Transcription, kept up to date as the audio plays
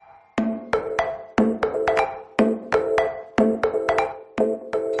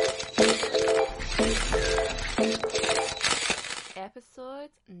episode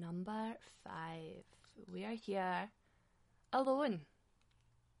number 5. We are here alone,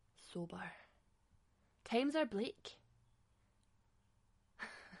 sober. Times are bleak.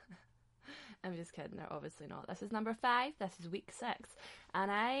 I'm just kidding, they're obviously not. This is number 5, this is week 6, and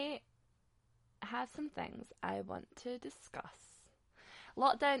I have some things I want to discuss.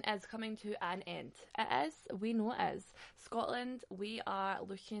 Lockdown is coming to an end. It is, we know it is. Scotland, we are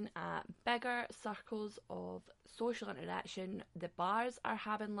looking at bigger circles of social interaction. The bars are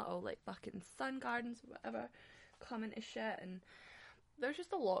having little like fucking sun gardens or whatever coming to shit, and there's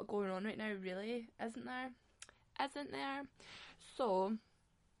just a lot going on right now, really, isn't there? Isn't there? So,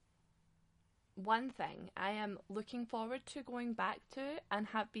 one thing I am looking forward to going back to and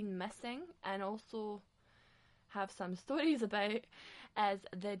have been missing and also have some stories about is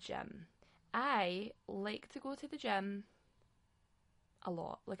the gym. I like to go to the gym a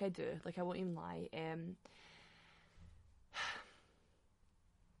lot. Like I do. Like I won't even lie.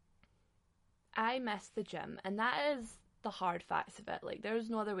 I miss the gym, and that is the hard facts of it. Like there's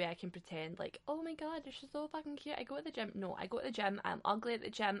no other way I can pretend like, oh my god, you're so fucking cute, I go to the gym. No, I go to the gym, I'm ugly at the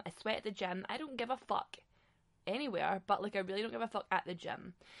gym, I sweat at the gym, I don't give a fuck anywhere, but like I really don't give a fuck at the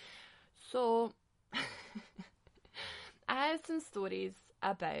gym. So I have some stories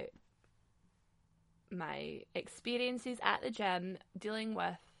about my experiences at the gym dealing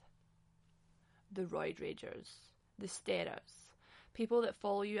with the roid ragers, the starers, people that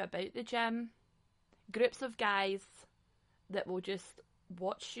follow you about the gym, groups of guys that will just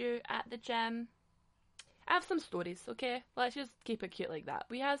watch you at the gym. I have some stories, okay? Let's just keep it cute like that.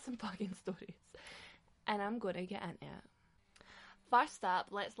 We have some fucking stories. And I'm going to get into it. First up,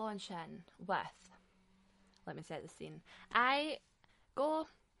 let's launch in with, let me set the scene. I go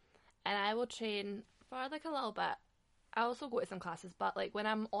and I will train for like a little bit. I also go to some classes, but like when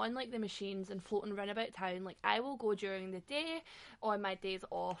I'm on like the machines and floating around about town, like I will go during the day on my days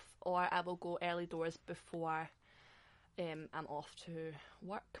off, or I will go early doors before I'm off to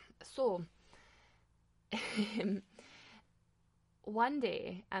work. So one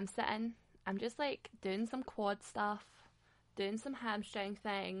day I'm just like doing some quad stuff, doing some hamstring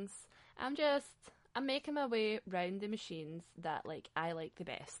things. I'm making my way round the machines that like I like the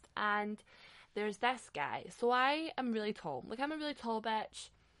best, and there's this guy. So I am really tall. Like I'm a really tall bitch.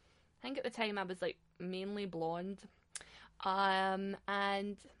 I think at the time I was like mainly blonde.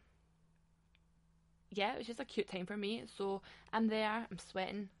 And yeah, it was just a cute time for me. So I'm there, I'm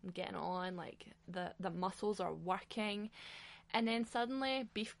sweating, I'm getting on, like the muscles are working. And then suddenly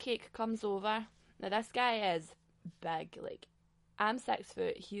Beefcake comes over. Now this guy is big. Like I'm 6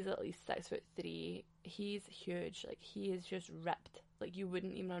 foot, he's at least 6'3". He's huge. Like he is just ripped. Like you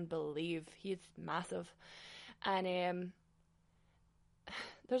wouldn't even believe. He's massive. And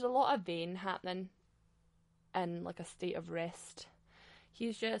there's a lot of vein happening in like a state of rest.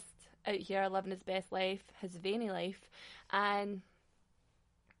 He's just out here living his best life, his veiny life, and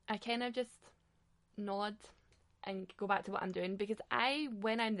I kind of just nod and go back to what I'm doing, because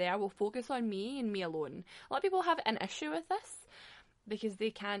when I'm there, will focus on me and me alone. A lot of people have an issue with this because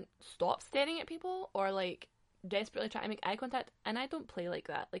they can't stop staring at people or like desperately try to make eye contact, and I don't play like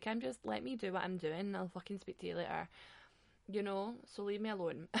that. Like I'm just, let me do what I'm doing and I'll fucking speak to you later, you know, so leave me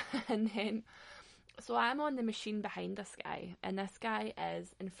alone. And then so I'm on the machine behind this guy, and this guy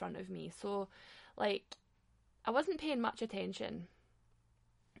is in front of me. So, like, I wasn't paying much attention.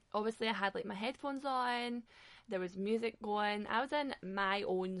 Obviously, I had, like, my headphones on. There was music going. I was in my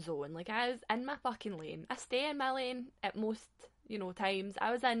own zone. Like, I was in my fucking lane. I stay in my lane at most, times.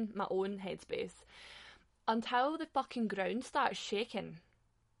 I was in my own headspace. Until the fucking ground starts shaking.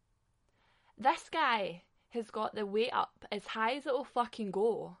 This guy has got the weight up as high as it'll fucking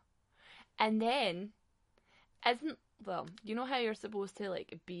go. And then, you know how you're supposed to,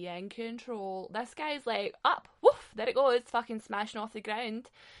 like, be in control? This guy's like, up, woof, there it goes, fucking smashing off the ground.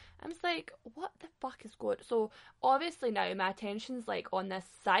 I'm just like, what the fuck is going on? So, obviously now my attention's, like, on this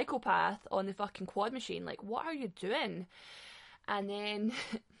psychopath on the fucking quad machine. Like, what are you doing? And then,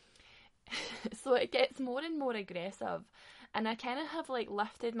 so it gets more and more aggressive. And I kind of have, like,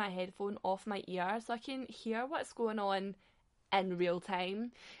 lifted my headphone off my ear so I can hear what's going on in real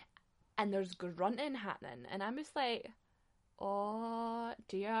time. And there's grunting happening, and I'm just like, oh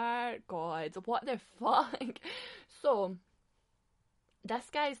dear God, what the fuck? So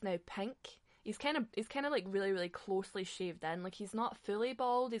this guy's now pink. He's kind of like really, really closely shaved in. Like he's not fully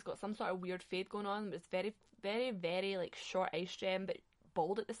bald. He's got some sort of weird fade going on. But it's very, very, very like short eye stem, but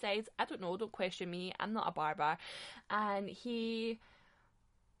bald at the sides. I don't know. Don't question me. I'm not a barber. And he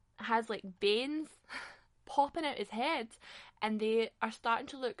has like veins popping out his head, and they are starting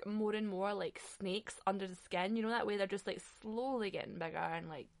to look more and more like snakes under the skin. You know that way they're just like slowly getting bigger, and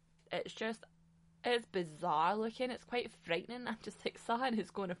like it's bizarre looking. It's quite frightening. I'm just like, son, who's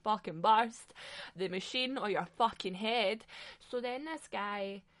going to fucking burst the machine or your fucking head? So then this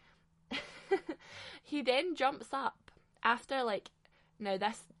guy, he then jumps up after like, now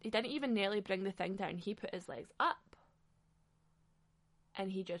this, he didn't even nearly bring the thing down. He put his legs up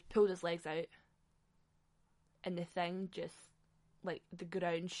and he just pulled his legs out. And the thing just, like, the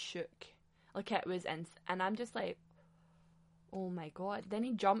ground shook. Like it was in, and I'm just like, oh my god. Then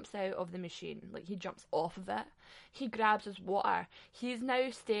he jumps out of the machine. Like, he jumps off of it. He grabs his water. He's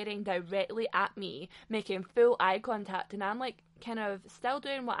now staring directly at me, making full eye contact. And I'm like, kind of still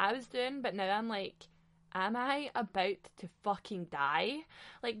doing what I was doing, but now I'm like, am I about to fucking die?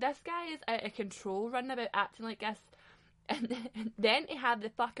 Like, this guy is out of control, running about acting like this. And then he had the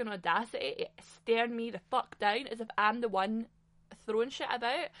fucking audacity to stare me the fuck down as if I'm the one throwing shit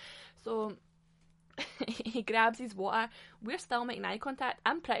about. So he grabs his water. We're still making eye contact.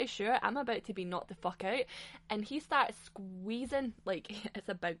 I'm pretty sure I'm about to be knocked the fuck out. And he starts squeezing, like, it's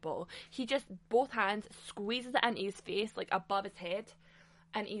a big bottle. He just, both hands, squeezes it into his face, like, above his head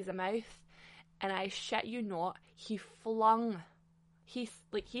and his mouth. And I shit you not, he threw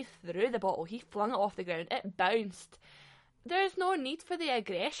the bottle. He flung it off the ground. It bounced. There's no need for the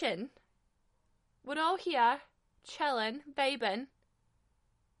aggression. We're all here, chilling, vibing.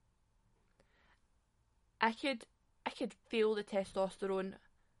 I could feel the testosterone,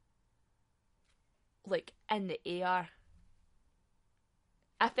 like, in the air.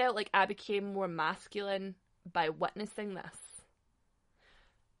 I felt like I became more masculine by witnessing this.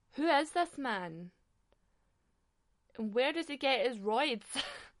 Who is this man? And where does he get his roids?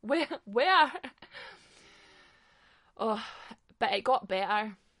 Where? Oh, but it got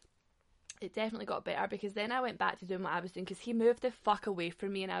better. It definitely got better, because then I went back to doing what I was doing, because he moved the fuck away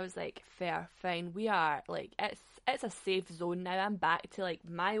from me, and I was like, fair, fine, we are, like, it's a safe zone now. I'm back to, like,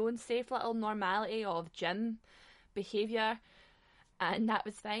 my own safe little normality of gym behaviour, and that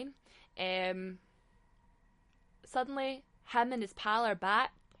was fine. Suddenly, him and his pal are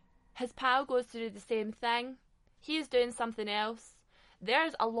back. His pal goes to do the same thing. He's doing something else.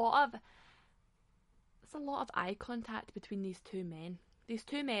 There's a lot of eye contact between these two men. These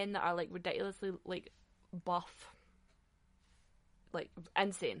two men that are, like, ridiculously, like, buff. Like,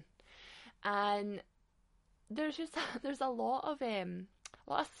 insane. And there's a lot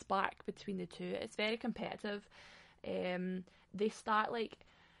of spark between the two. It's very competitive. They start, like,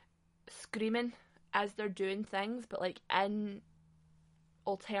 screaming as they're doing things, but, like, in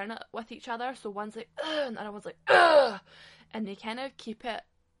alternate with each other. So one's like, ugh, and the other one's like, ugh! And they kind of keep it,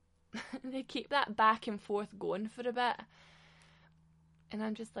 they keep that back and forth going for a bit. And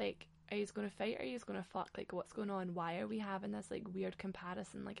I'm just like, are you going to fight or are you going to fuck? Like, what's going on? Why are we having this, like, weird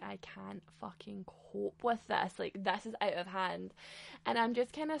comparison? Like, I can't fucking cope with this. Like, this is out of hand. And I'm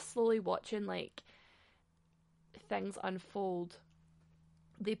just kind of slowly watching, like, things unfold.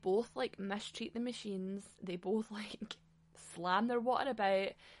 They both, like, mistreat the machines. They both, like, slam their water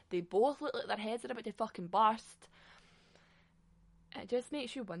about. They both look like their heads are about to fucking burst. It just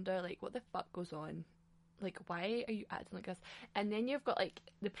makes you wonder, like, what the fuck goes on? Like, why are you acting like this? And then you've got, like,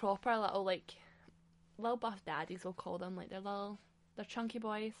 the proper little, like, little buff daddies, we'll call them. Like, they're chunky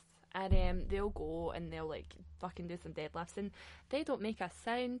boys. And they'll go and they'll, like, fucking do some deadlifts. And they don't make a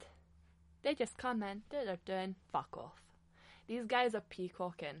sound. They just come in, do what they're doing, fuck off. These guys are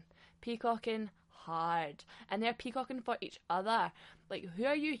peacocking. Peacocking hard. And they're peacocking for each other. Like, who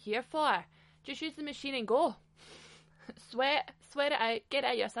are you here for? Just use the machine and go. Sweat it out, get it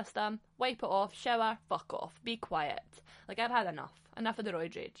out of your system, wipe it off, shower, fuck off, be quiet. Like, I've had enough of the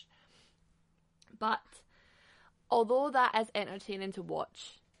roid rage. But although that is entertaining to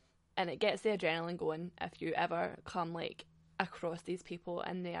watch, and it gets the adrenaline going if you ever come, like, across these people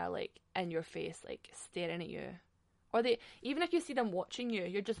and they are, like, in your face, like, staring at you, or they, even if you see them watching you,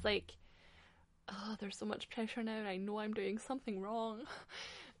 you're just like, oh, there's so much pressure now and I know I'm doing something wrong.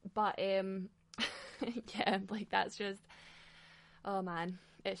 But yeah, like, that's just, oh man,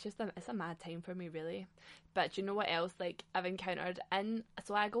 it's a mad time for me, really. But do you know what else, like, I've encountered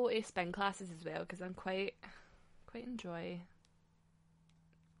so I go to spin classes as well, because I'm quite enjoy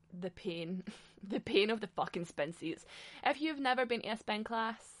the pain of the fucking spin seats. If you've never been to a spin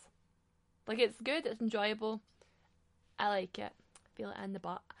class, like, it's good, it's enjoyable, I like it, feel it in the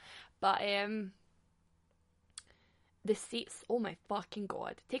butt. But the seats, oh my fucking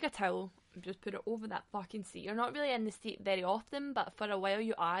god, take a towel and just put it over that fucking seat. You're not really in the seat very often, but for a while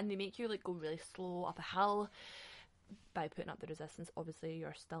you are, and they make you, like, go really slow up a hill. by putting up the resistance, obviously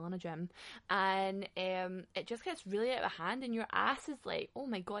you're still in a gym, and it just gets really out of hand, and your ass is like, oh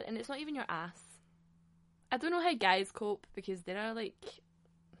my god, and it's not even your ass. I don't know how guys cope, because they're like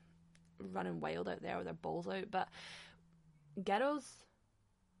running wild out there with their balls out, but girls,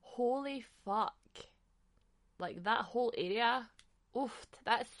 holy fuck, like that whole area, oof,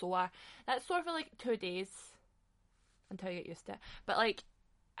 that's sore. That's sore for like 2 days until you get used to it. But like,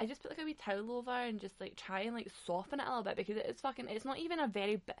 I just put like a wee towel over and just like try and like soften it a little bit, because it is fucking, it's not even a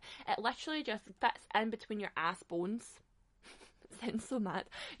very bit, it literally just fits in between your ass bones. It sounds so mad.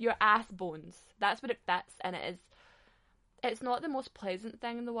 Your ass bones. That's what it fits, and it's not the most pleasant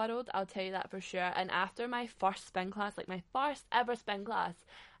thing in the world, I'll tell you that for sure. And after my first spin class, like my first ever spin class,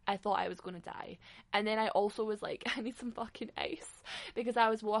 I thought I was going to die. And then I also was like, I need some fucking ice, because I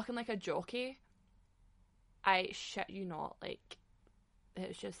was walking like a jockey. I shit you not, like,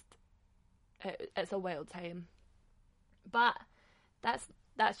 it's just, it's a wild time. But that's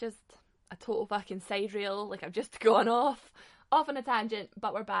just a total fucking side rail. Like, I've just gone off on a tangent,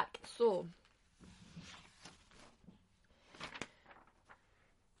 but we're back. So,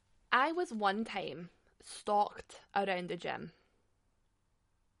 I was one time stalked around the gym.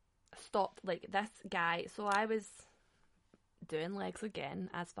 Stalked, like, this guy. So I was doing legs again,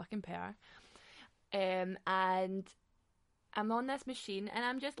 as fucking per. And I'm on this machine, and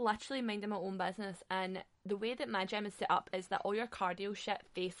I'm just literally minding my own business. And the way that my gym is set up is that all your cardio shit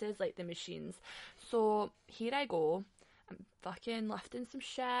faces like the machines. So here I go, I'm fucking lifting some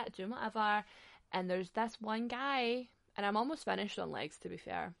shit, doing whatever, and there's this one guy, and I'm almost finished on legs, to be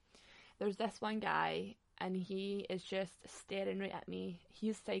fair. There's this one guy, and he is just staring right at me.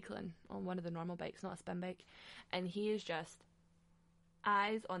 He's cycling on one of the normal bikes, not a spin bike, and he is just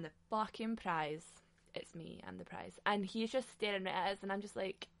eyes on the fucking prize. It's me, I'm the prize. And he's just staring right at us, and I'm just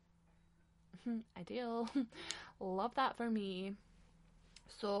like, ideal. Love that for me.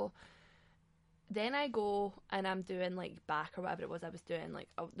 So then I go and I'm doing like back or whatever it was I was doing, like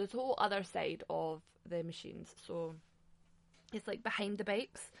the whole other side of the machines. So it's like behind the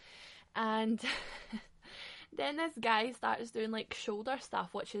bikes. And then this guy starts doing like shoulder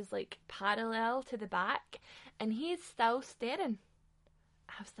stuff, which is like parallel to the back, and he's still staring.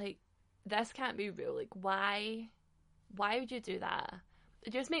 I was like, this can't be real. Like, why would you do that?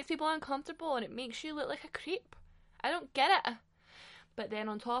 It just makes people uncomfortable, and it makes you look like a creep. I don't get it. But then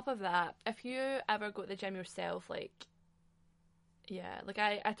on top of that, if you ever go to the gym yourself, like, yeah, like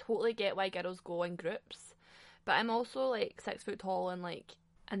I totally get why girls go in groups, but I'm also like 6 foot tall, and like,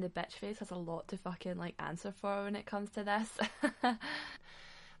 and the bitch face has a lot to fucking like answer for when it comes to this.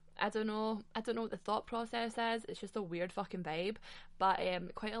 I don't know what the thought process is. It's just a weird fucking vibe. But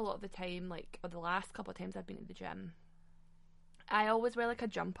quite a lot of the time, like, or the last couple of times I've been at the gym, I always wear like a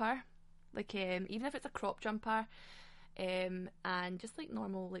jumper, like even if it's a crop jumper, and just like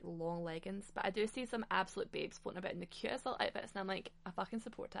normal like long leggings. But I do see some absolute babes floating about in the cutest little outfits, and I'm like, I fucking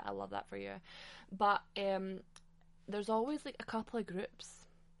support it. I love that for you. But there's always like a couple of groups,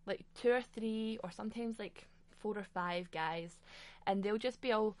 like 2 or 3, or sometimes like 4 or 5 guys, and they'll just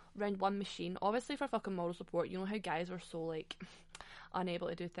be all round one machine, obviously for fucking moral support. You know how guys are so like unable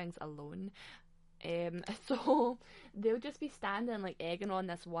to do things alone, so they'll just be standing like egging on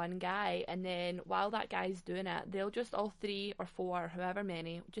this one guy, and then while that guy's doing it, they'll just all 3 or 4 or however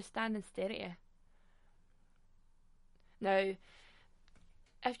many just stand and stare at you. Now,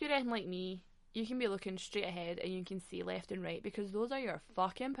 if you're anything like me, you can be looking straight ahead and you can see left and right, because those are your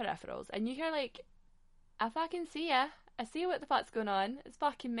fucking peripherals, and you hear like, I fucking see ya. I see what the fuck's going on. It's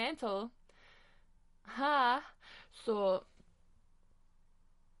fucking mental. Ha. So,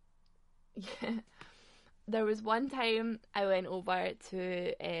 yeah. There was one time I went over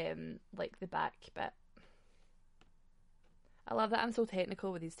to, like, the back bit. I love that I'm so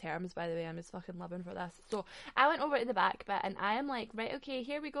technical with these terms, by the way. I'm just fucking loving for this. So, I went over to the back bit, and I am like, right, okay,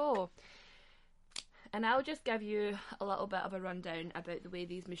 here we go. And I'll just give you a little bit of a rundown about the way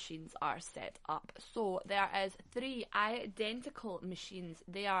these machines are set up. So there is 3 identical machines.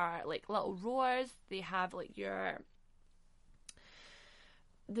 They are like little rowers. They have like they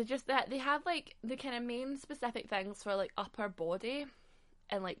have like the kind of main specific things for like upper body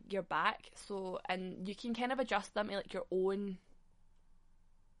and like your back. So, and you can kind of adjust them in like your own,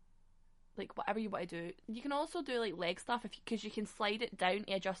 like whatever you want to do. You can also do like leg stuff because you can slide it down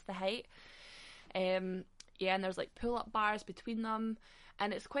to adjust the height. Yeah, and there's like pull-up bars between them,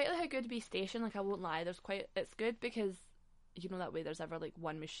 and it's quite like a good wee station. Like, I won't lie, it's good because, you know, that way there's ever like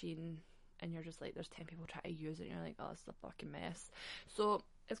one machine and you're just like, there's 10 people trying to use it and you're like, oh, this is a fucking mess. So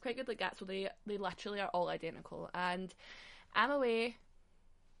it's quite good like that. So they literally are all identical, and I'm away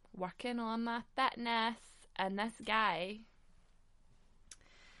working on my fitness, and this guy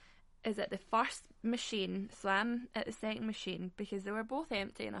is at the first machine, so I'm at the second machine because they were both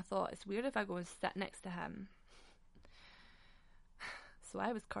empty, and I thought it's weird if I go and sit next to him. So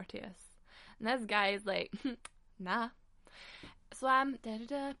I was courteous. And this guy is like, nah. So I'm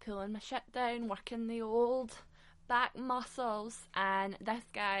pulling my shit down, working the old back muscles, and this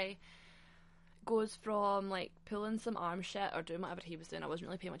guy goes from like pulling some arm shit or doing whatever he was doing. I wasn't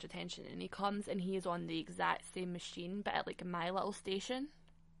really paying much attention, and he comes and he's on the exact same machine but at like my little station.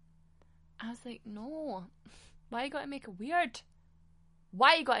 I was like, no, why you gotta make it weird?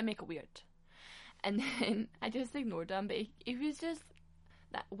 Why you gotta make it weird? And then I just ignored him, but he was just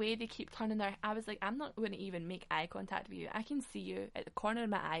that way they keep turning their... I was like, I'm not going to even make eye contact with you. I can see you at the corner of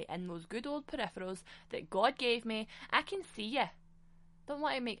my eye in those good old peripherals that God gave me. I can see you. Don't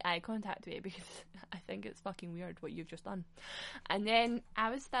want to make eye contact with you because I think it's fucking weird what you've just done. And then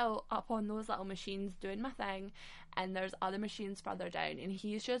I was still up on those little machines doing my thing, and there's other machines further down, and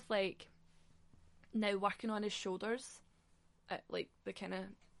he's just like now working on his shoulders at like the kind of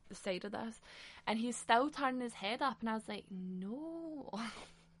the side of this, and he's still turning his head up, and I was like, no.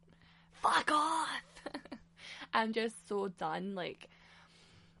 Fuck off. I'm just so done. Like,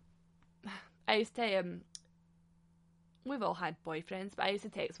 I used to we've all had boyfriends, but I used to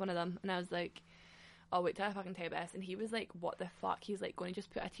text one of them and I was like, oh wait till I fucking tell you this, and he was like, what the fuck? He's like, going to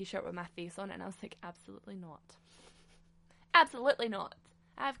just put a t-shirt with my face on it, and I was like, absolutely not. Absolutely not.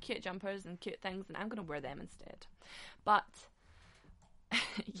 I have cute jumpers and cute things, and I'm going to wear them instead. But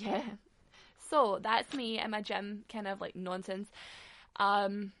yeah, so that's me and my gym kind of like nonsense.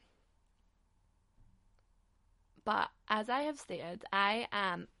 But as I have stated, I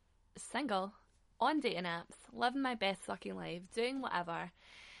am single, on dating apps, living my best fucking life, doing whatever.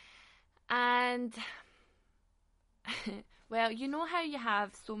 And well, you know how you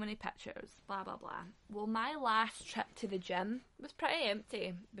have so many pictures, blah blah blah. Well, my last trip to the gym was pretty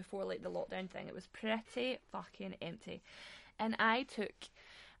empty before like the lockdown thing. It was pretty fucking empty. And I took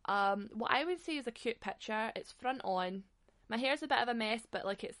what I would say is a cute picture. It's front on. My hair's a bit of a mess, but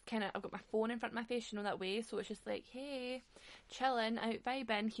like it's kind of, I've got my phone in front of my face, you know, that way. So it's just like, hey, chilling, out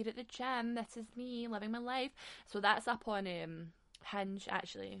vibing, here at the gym. This is me living my life. So that's up on Hinge,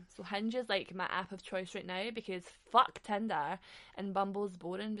 actually. So Hinge is like my app of choice right now because fuck Tinder, and Bumble's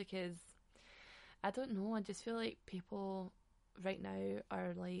boring because I don't know. I just feel like people right now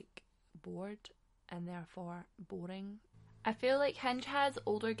are like bored and therefore boring. I feel like Hinge has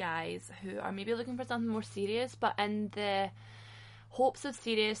older guys who are maybe looking for something more serious, but in the hopes of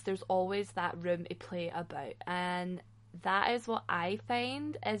serious, there's always that room to play about. And that is what I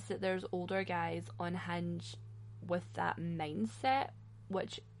find, is that there's older guys on Hinge with that mindset,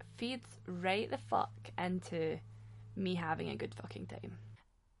 which feeds right the fuck into me having a good fucking time.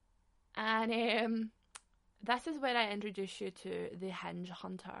 And this is where I introduce you to the Hinge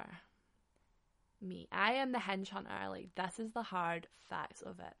hunter. Me. I am the Hinge hunter. Like, this is the hard facts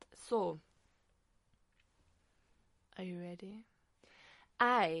of it. So, are you ready?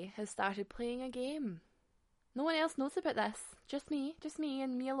 I have started playing a game. No one else knows about this. Just me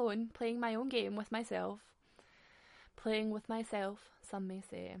and me alone, playing my own game with myself. Playing with myself, some may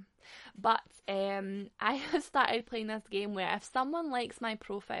say. But I have started playing this game where if someone likes my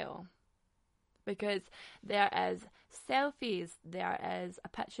profile, because there is selfies, there is a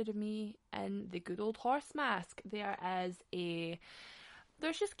picture of me in the good old horse mask, there's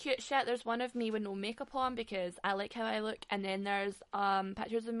just cute shit. There's one of me with no makeup on because I like how I look, and then there's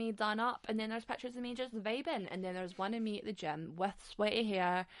pictures of me done up, and then there's pictures of me just vibing, and then there's one of me at the gym with sweaty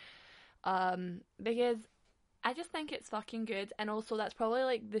hair, because I just think it's fucking good. And also that's probably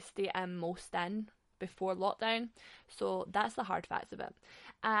like the state I'm most in before lockdown, so that's the hard facts of it.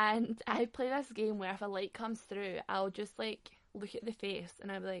 And I play this game where if a light comes through, I'll just like look at the face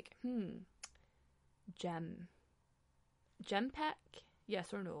and I'll be like, gym pick,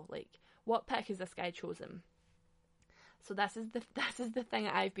 yes or no, like what pick has this guy chosen? So this is the thing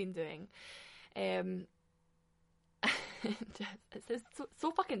that I've been doing. It's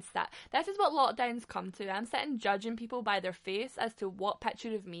so fucking sad. This is what lockdowns come to. I'm sitting judging people by their face as to what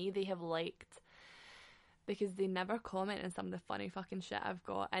picture of me they have liked, because they never comment on some of the funny fucking shit I've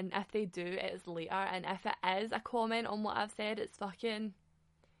got, and if they do, it's later, and if it is a comment on what I've said, it's fucking,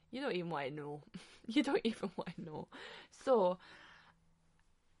 you don't even want to know. You don't even want to know. So,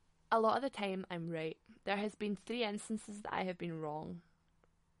 a lot of the time, I'm right. There has been 3 instances that I have been wrong.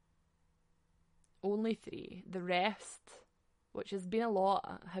 Only 3. The rest, which has been a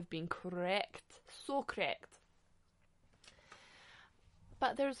lot, have been correct. So correct.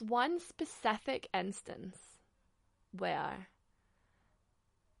 But there's one specific instance where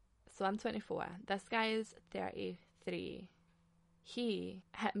So I'm 24. This guy is 33. He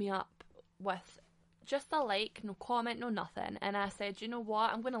hit me up with just a like, no comment, no nothing. And I said, you know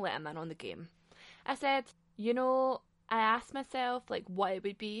what? I'm going to let him in on the game. I said, I asked myself, like, what it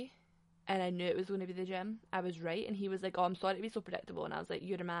would be. And I knew it was going to be the gym. I was right. And he was like, oh, I'm sorry to be so predictable. And I was like,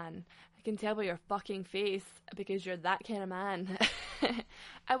 you're a man. I can tell by your fucking face because you're that kind of man.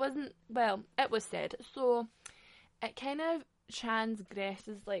 I wasn't, well, it was said. So it kind of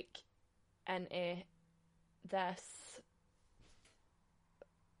transgresses, like, into this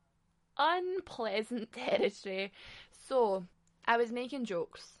unpleasant territory. So I was making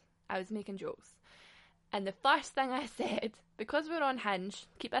jokes. And the first thing I said, because we're on Hinge,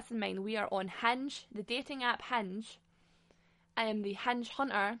 keep this in mind, we are on Hinge, the dating app Hinge. I am the Hinge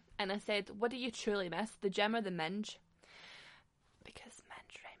hunter, and I said, what do you truly miss, the gym or the minge? Because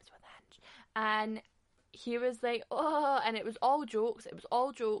minge rhymes with Hinge. And he was like, oh, and it was all jokes. It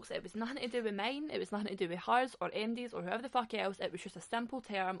was nothing to do with mine. It was nothing to do with hers or MD's or whoever the fuck else. It was just a simple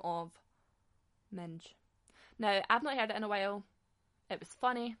term of minge. Now, I've not heard it in a while. It was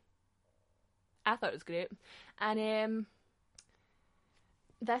funny. I thought it was great. And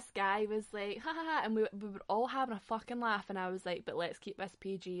this guy was like, ha ha ha, and we were all having a fucking laugh, and I was like, but let's keep this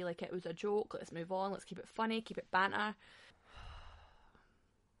PG, like it was a joke, let's move on, let's keep it funny, keep it banter.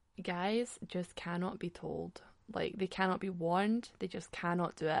 Guys just cannot be told. Like, they cannot be warned, they just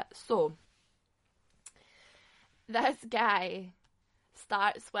cannot do it. So, this guy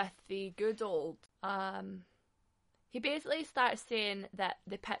starts with the good old, he basically starts saying that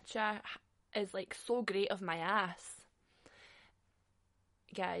the picture is like so great of my ass.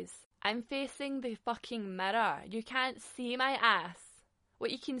 Guys, I'm facing the fucking mirror. You can't see my ass.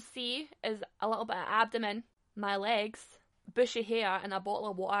 What you can see is a little bit of abdomen, my legs, bushy hair, and a bottle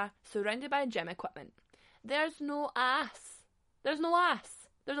of water surrounded by gym equipment. There's no ass. There's no ass.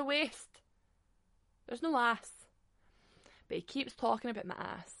 There's a waist. There's no ass. But he keeps talking about my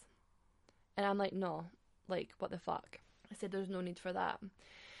ass. And I'm like, no. Like, what the fuck? I said, there's no need for that.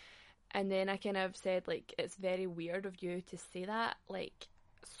 And then I kind of said, like, it's very weird of you to say that, like,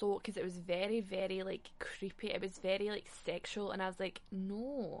 so, because it was very, very, like, creepy. It was very, like, sexual. And I was like,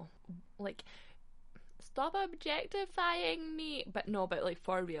 no. Like, stop objectifying me. But no, but, like,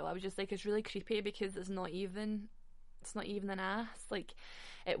 for real. I was just like, it's really creepy because it's not even an ass. Like,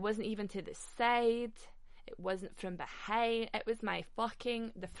 it wasn't even to the side. It wasn't from behind. It was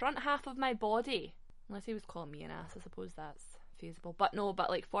the front half of my body. Unless he was calling me an ass, I suppose that's feasible. But no, but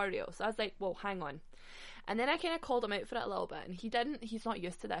like for real. So I was like, well, hang on. And then I kind of called him out for it a little bit, and he's not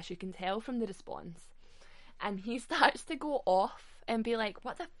used to this, you can tell from the response. And he starts to go off and be like,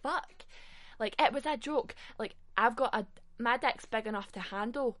 what the fuck? Like, it was a joke. Like, my dick's big enough to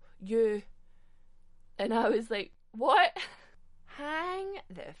handle you. And I was like, what? Hang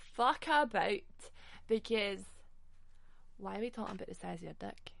the fuck about. Because why are we talking about the size of your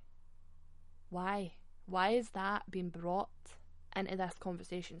dick? Why? Why is that being brought into this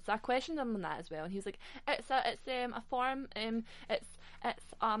conversation? So I questioned him on that as well, and he was like, it's a form, and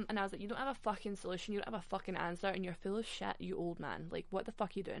I was like, you don't have a fucking solution, you don't have a fucking answer, and you're full of shit, you old man. Like, what the fuck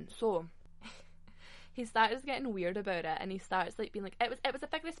are you doing? So he starts getting weird about it, and he starts like being like, it was a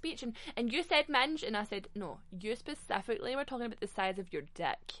figure of speech, and you said minge, and I said, no, you specifically were talking about the size of your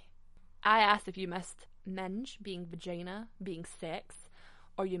dick. I asked if you missed minge, being vagina, being sex,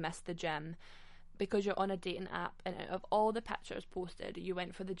 or you missed the gym. Because you're on a dating app, and out of all the pictures posted, you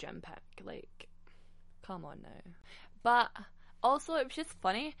went for the gym pic. Like, come on now. But also, it was just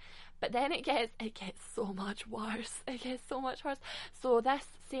funny. But then it gets so much worse. It gets so much worse. So this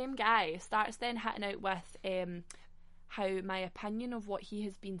same guy starts then hitting out with how my opinion of what he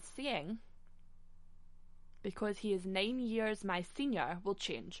has been saying, because he is 9 years my senior, will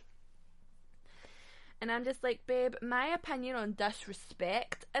change. And I'm just like, babe, my opinion on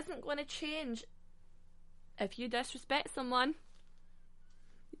disrespect isn't going to change. If you disrespect someone,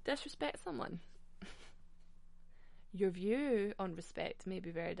 Your view on respect may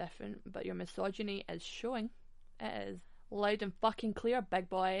be very different, but your misogyny is showing. It is loud and fucking clear, big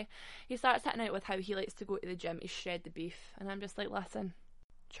boy. He starts hitting out with how he likes to go to the gym to shred the beef, and I'm just like, listen,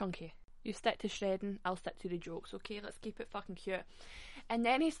 chunky, you stick to shredding, I'll stick to the jokes, okay? Let's keep it fucking cute. And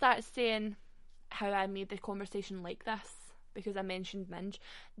then he starts saying how I made the conversation like this because I mentioned minge.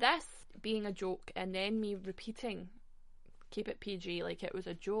 This being a joke, and then me repeating, keep it PG, like it was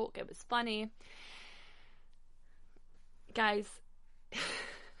a joke, it was funny. Guys,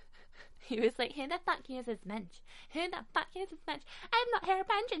 he was like, who the fuck uses minge? Who the fuck uses minge? I've not heard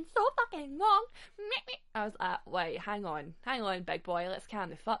minge in so fucking long. I was like, wait, hang on, big boy, let's calm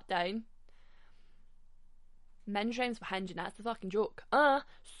the fuck down. minge rounds with Hinge, and that's the fucking joke.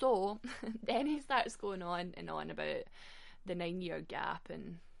 So then he starts going on and on about the 9-year gap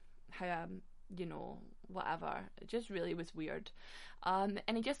and how you know, whatever. It just really was weird. And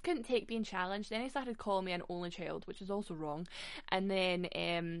he just couldn't take being challenged. Then he started calling me an only child, which is also wrong. And then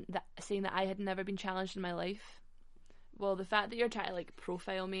saying that I had never been challenged in my life. Well, the fact that you're trying to like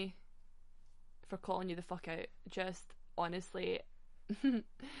profile me for calling you the fuck out, just honestly,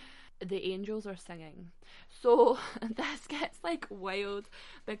 the angels are singing. So this gets like wild,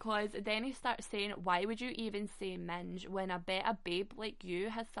 because then he starts saying, why would you even say minge when I bet a babe like you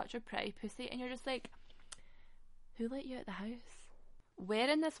has such a pretty pussy? And you're just like, who let you out the house? Where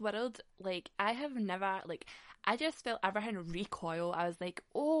in this world, like, I have never, like, I just felt everything recoil. I was like,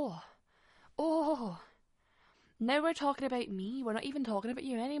 oh, now we're talking about me. We're not even talking about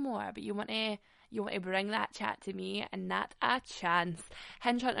you anymore, but you want to bring that chat to me, and not a chance.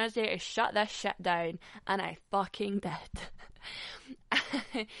 Hinge Hunter's there to shut this shit down, and I fucking did.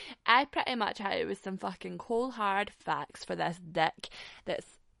 I pretty much had it with some fucking cold hard facts for this dick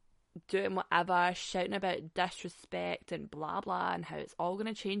that's doing whatever, shouting about disrespect and blah blah, and how it's all going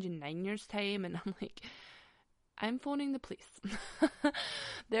to change in 9 years' time. And I'm like, I'm phoning the police.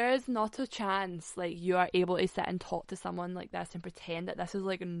 There is not a chance like you are able to sit and talk to someone like this and pretend that this is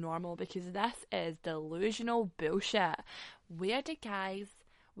like normal, because this is delusional bullshit. Where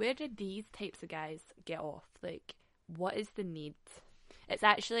did these types of guys get off? Like, what is the need? It's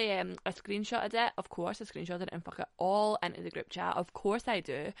actually I screenshotted it. Of course I screenshotted it and fuck it all into the group chat. Of course I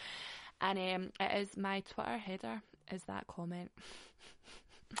do. And it is my Twitter header is that comment.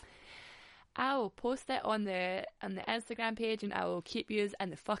 I'll post it on the Instagram page, and I will keep yous in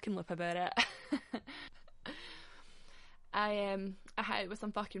the fucking loop about it. I had it with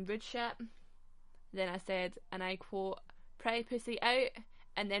some fucking rude shit. Then I said, and I quote, "Pretty pussy out,"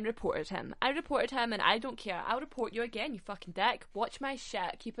 and then reported him. I reported him, and I don't care. I'll report you again, you fucking dick. Watch my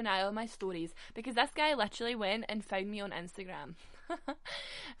shit. Keep an eye on my stories, because this guy literally went and found me on Instagram.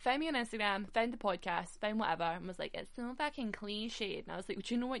 Found me on Instagram, found the podcast, found whatever, and was like, it's so fucking cliched. And I was like,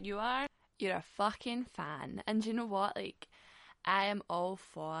 do you know what you are? You're a fucking fan. And do you know what? Like, I am all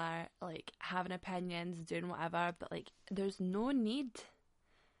for, like, having opinions, doing whatever, but, like, there's no need.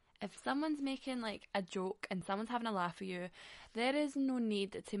 If someone's making, like, a joke and someone's having a laugh at you, there is no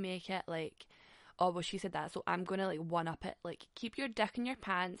need to make it, like, oh, well, she said that, so I'm gonna, like, one-up it. Like, keep your dick in your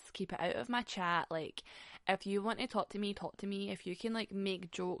pants, keep it out of my chat. Like, if you want to talk to me, talk to me. If you can, like,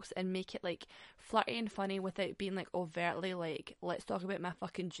 make jokes and make it, like, flirty and funny without being, like, overtly, like, let's talk about my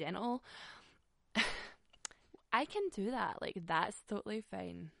fucking genital, I can do that. Like, that's totally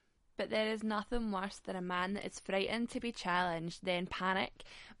fine. But there is nothing worse than a man that is frightened to be challenged, then panic,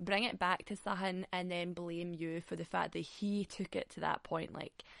 bring it back to something, and then blame you for the fact that he took it to that point.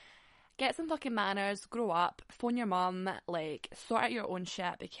 Like, get some fucking manners, grow up, phone your mum, like, sort out your own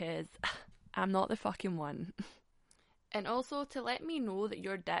shit, because I'm not the fucking one. And also, to let me know that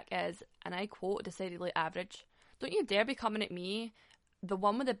your dick is, and I quote, decidedly average. Don't you dare be coming at me, the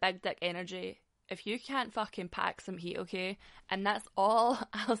one with the big dick energy, if you can't fucking pack some heat, okay? And that's all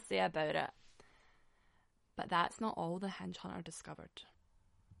I'll say about it. But that's not all the Hinge Hunter discovered.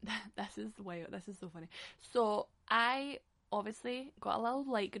 This is wild. This is so funny. So I obviously got a little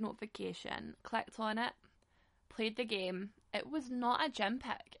like notification, clicked on it, played the game. It was not a gym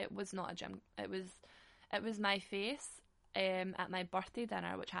pic. It was not a gym. It was my face at my birthday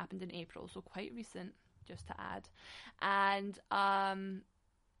dinner, which happened in April, so quite recent, just to add. And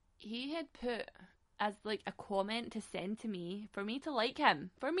he had put as like a comment to send to me for me to like him,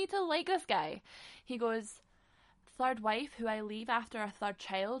 for me to like this guy. He goes, "Third wife who I leave after a third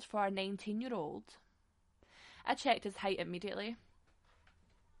child for a 19-year-old. I checked his height immediately.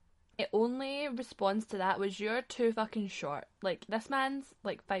 It only response to that was, "You're too fucking short." Like, this man's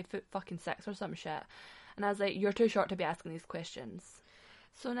like 5'6" or some shit. And I was like, "You're too short to be asking these questions."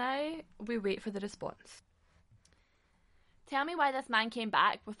 So now we wait for the response. Tell me why this man came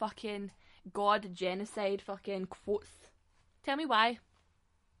back with fucking God, genocide, fucking quotes. Tell me why.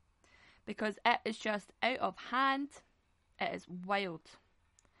 Because it is just out of hand. It is wild.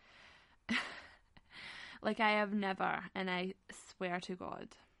 Like, I have never, and I swear to God.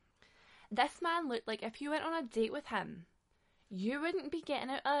 This man looked like if you went on a date with him, you wouldn't be getting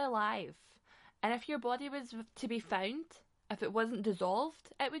out alive. And if your body was to be found, if it wasn't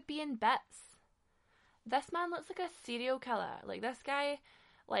dissolved, it would be in bits. This man looks like a serial killer. Like, this guy,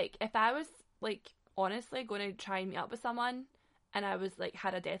 like, if I was, like, honestly going to try and meet up with someone and I was, like,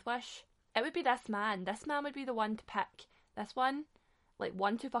 had a death wish, it would be this man. This man would be the one to pick. This one, like,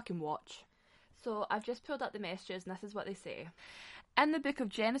 one to fucking watch. So I've just pulled up the messages, and this is what they say. In the book of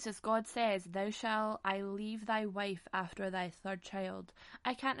Genesis, God says, "Thou shalt I leave thy wife after thy third child."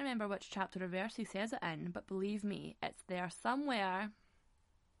 I can't remember which chapter or verse he says it in, but believe me, it's there somewhere.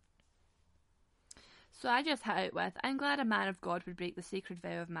 So I just hit out with, I'm glad a man of God would break the sacred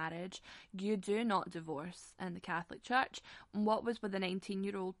vow of marriage. You do not divorce in the Catholic Church. What was with the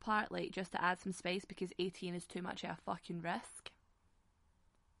 19-year-old part, like, just to add some spice because 18 is too much of a fucking risk?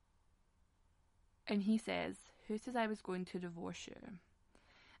 And he says, who says I was going to divorce you?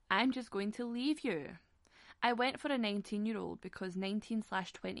 I'm just going to leave you. I went for a 19-year-old because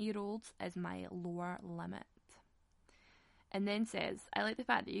 19/20-year-olds is my lower limit. And then says, I like the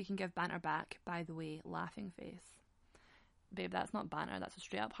fact that you can give banter back, by the way, laughing face. Babe, that's not banter, that's a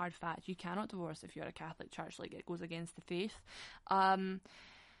straight up hard fact. You cannot divorce if you're a Catholic Church, like, it goes against the faith. And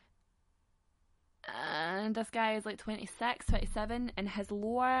this guy is like 26, 27, and his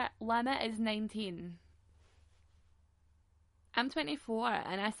lower limit is 19. I'm 24,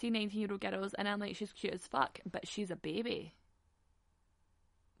 and I see 19-year-old girls, and I'm like, she's cute as fuck, but she's a baby.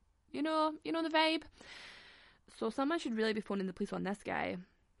 You know the vibe? So someone should really be phoning the police on this guy.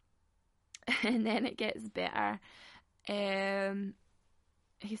 And then it gets better.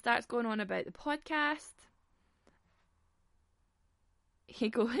 He starts going on about the podcast. He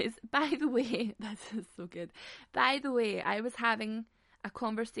goes, by the way, this is so good. By the way, I was having a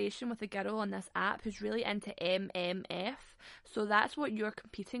conversation with a girl on this app who's really into MMF. So that's what you're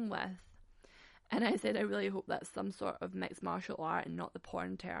competing with. And I said, I really hope that's some sort of mixed martial art and not the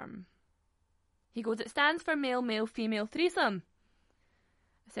porn term. He goes, it stands for male, male, female threesome.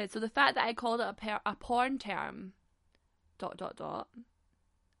 I said, so the fact that I called it a porn term, ...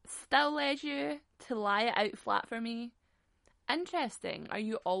 still led you to lie it out flat for me. Interesting. Are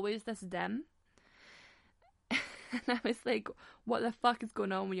you always this dim? And I was like, what the fuck is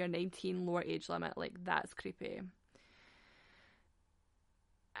going on with your 19 lower age limit? Like, that's creepy.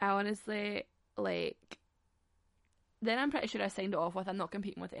 I honestly, like... Then I'm pretty sure I signed it off with, I'm not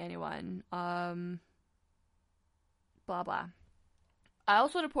competing with anyone. Blah, blah. I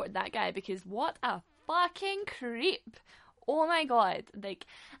also reported that guy because what a fucking creep. Oh my god. Like,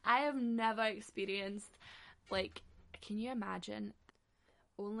 I have never experienced, like, can you imagine?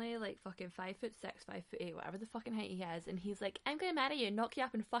 Only, like, fucking 5'6", 5'8", whatever the fucking height he is, and he's like, I'm gonna marry you, knock you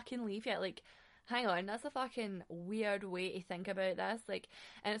up and fucking leave you. Like, hang on, that's a fucking weird way to think about this. Like,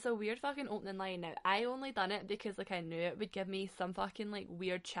 and it's a weird fucking opening line. Now, I only done it because, like, I knew it would give me some fucking, like,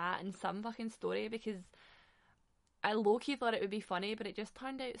 weird chat and some fucking story, because I low-key thought it would be funny, but it just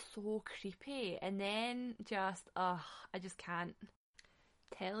turned out so creepy. And then just, I just can't.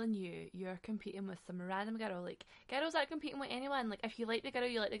 Telling you, you're competing with some random girl. Like, girls aren't competing with anyone. Like, if you like the girl,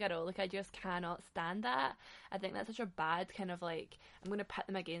 you like the girl. Like, I just cannot stand that. I think that's such a bad kind of, like, I'm going to pit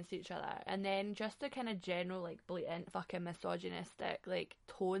them against each other. And then just the kind of general, like, blatant fucking misogynistic, like,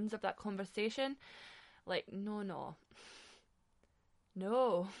 tones of that conversation. Like, no.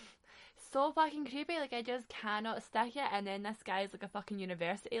 So fucking creepy. Like, I just cannot stick it. And then this guy's, like, a fucking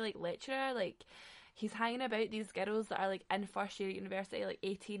university, like, lecturer. Like, he's hanging about these girls that are, like, in first year at university, like,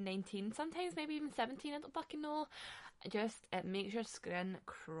 18, 19, sometimes maybe even 17, I don't fucking know. It makes your skin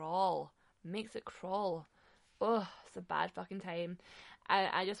crawl. Makes it crawl. Ugh, it's a bad fucking time.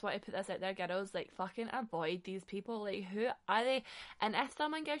 I just want to put this out there, girls, like, fucking avoid these people. Like, who are they? And if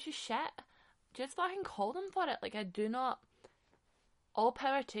someone gives you shit, just fucking call them for it. Like, I do not... All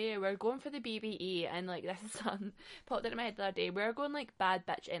power to you. We're going for the BBE, and, like, this is something popped into my head the other day. We're going, like, bad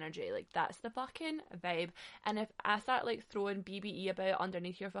bitch energy. Like, that's the fucking vibe. And if I start, like, throwing BBE about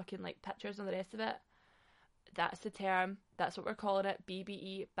underneath your fucking, like, pictures and the rest of it, that's the term. That's what we're calling it.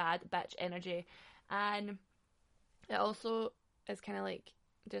 BBE, bad bitch energy. And it also is kind of, like,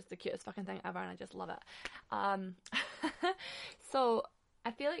 just the cutest fucking thing ever, and I just love it. So,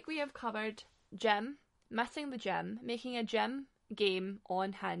 I feel like we have covered gym, missing the gym, making a gym game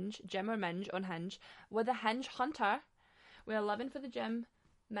on Hinge, gym or minge on Hinge, with a Hinge hunter. We're living for the gym,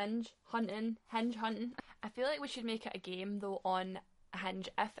 minge hunting, Hinge hunting. I feel like we should make it a game though on Hinge.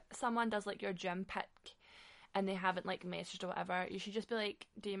 If someone does like your gym pick and they haven't like messaged or whatever, you should just be like,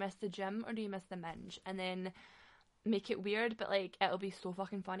 do you miss the gym or do you miss the minge? And then make it weird, but like it'll be so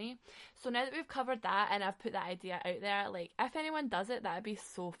fucking funny. So now that we've covered that and I've put that idea out there, like if anyone does it, that'd be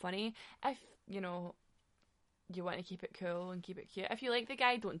so funny. If you want to keep it cool and keep it cute. If you like the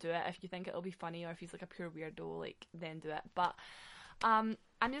guy, don't do it. If you think it'll be funny or if he's like a pure weirdo, like, then do it. But I'm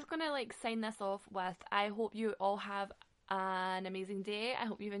just gonna like sign this off with, I hope you all have an amazing day. I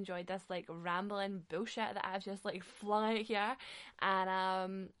hope you've enjoyed this like rambling bullshit that I've just like flung out here,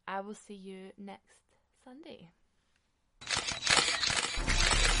 and I will see you next Sunday.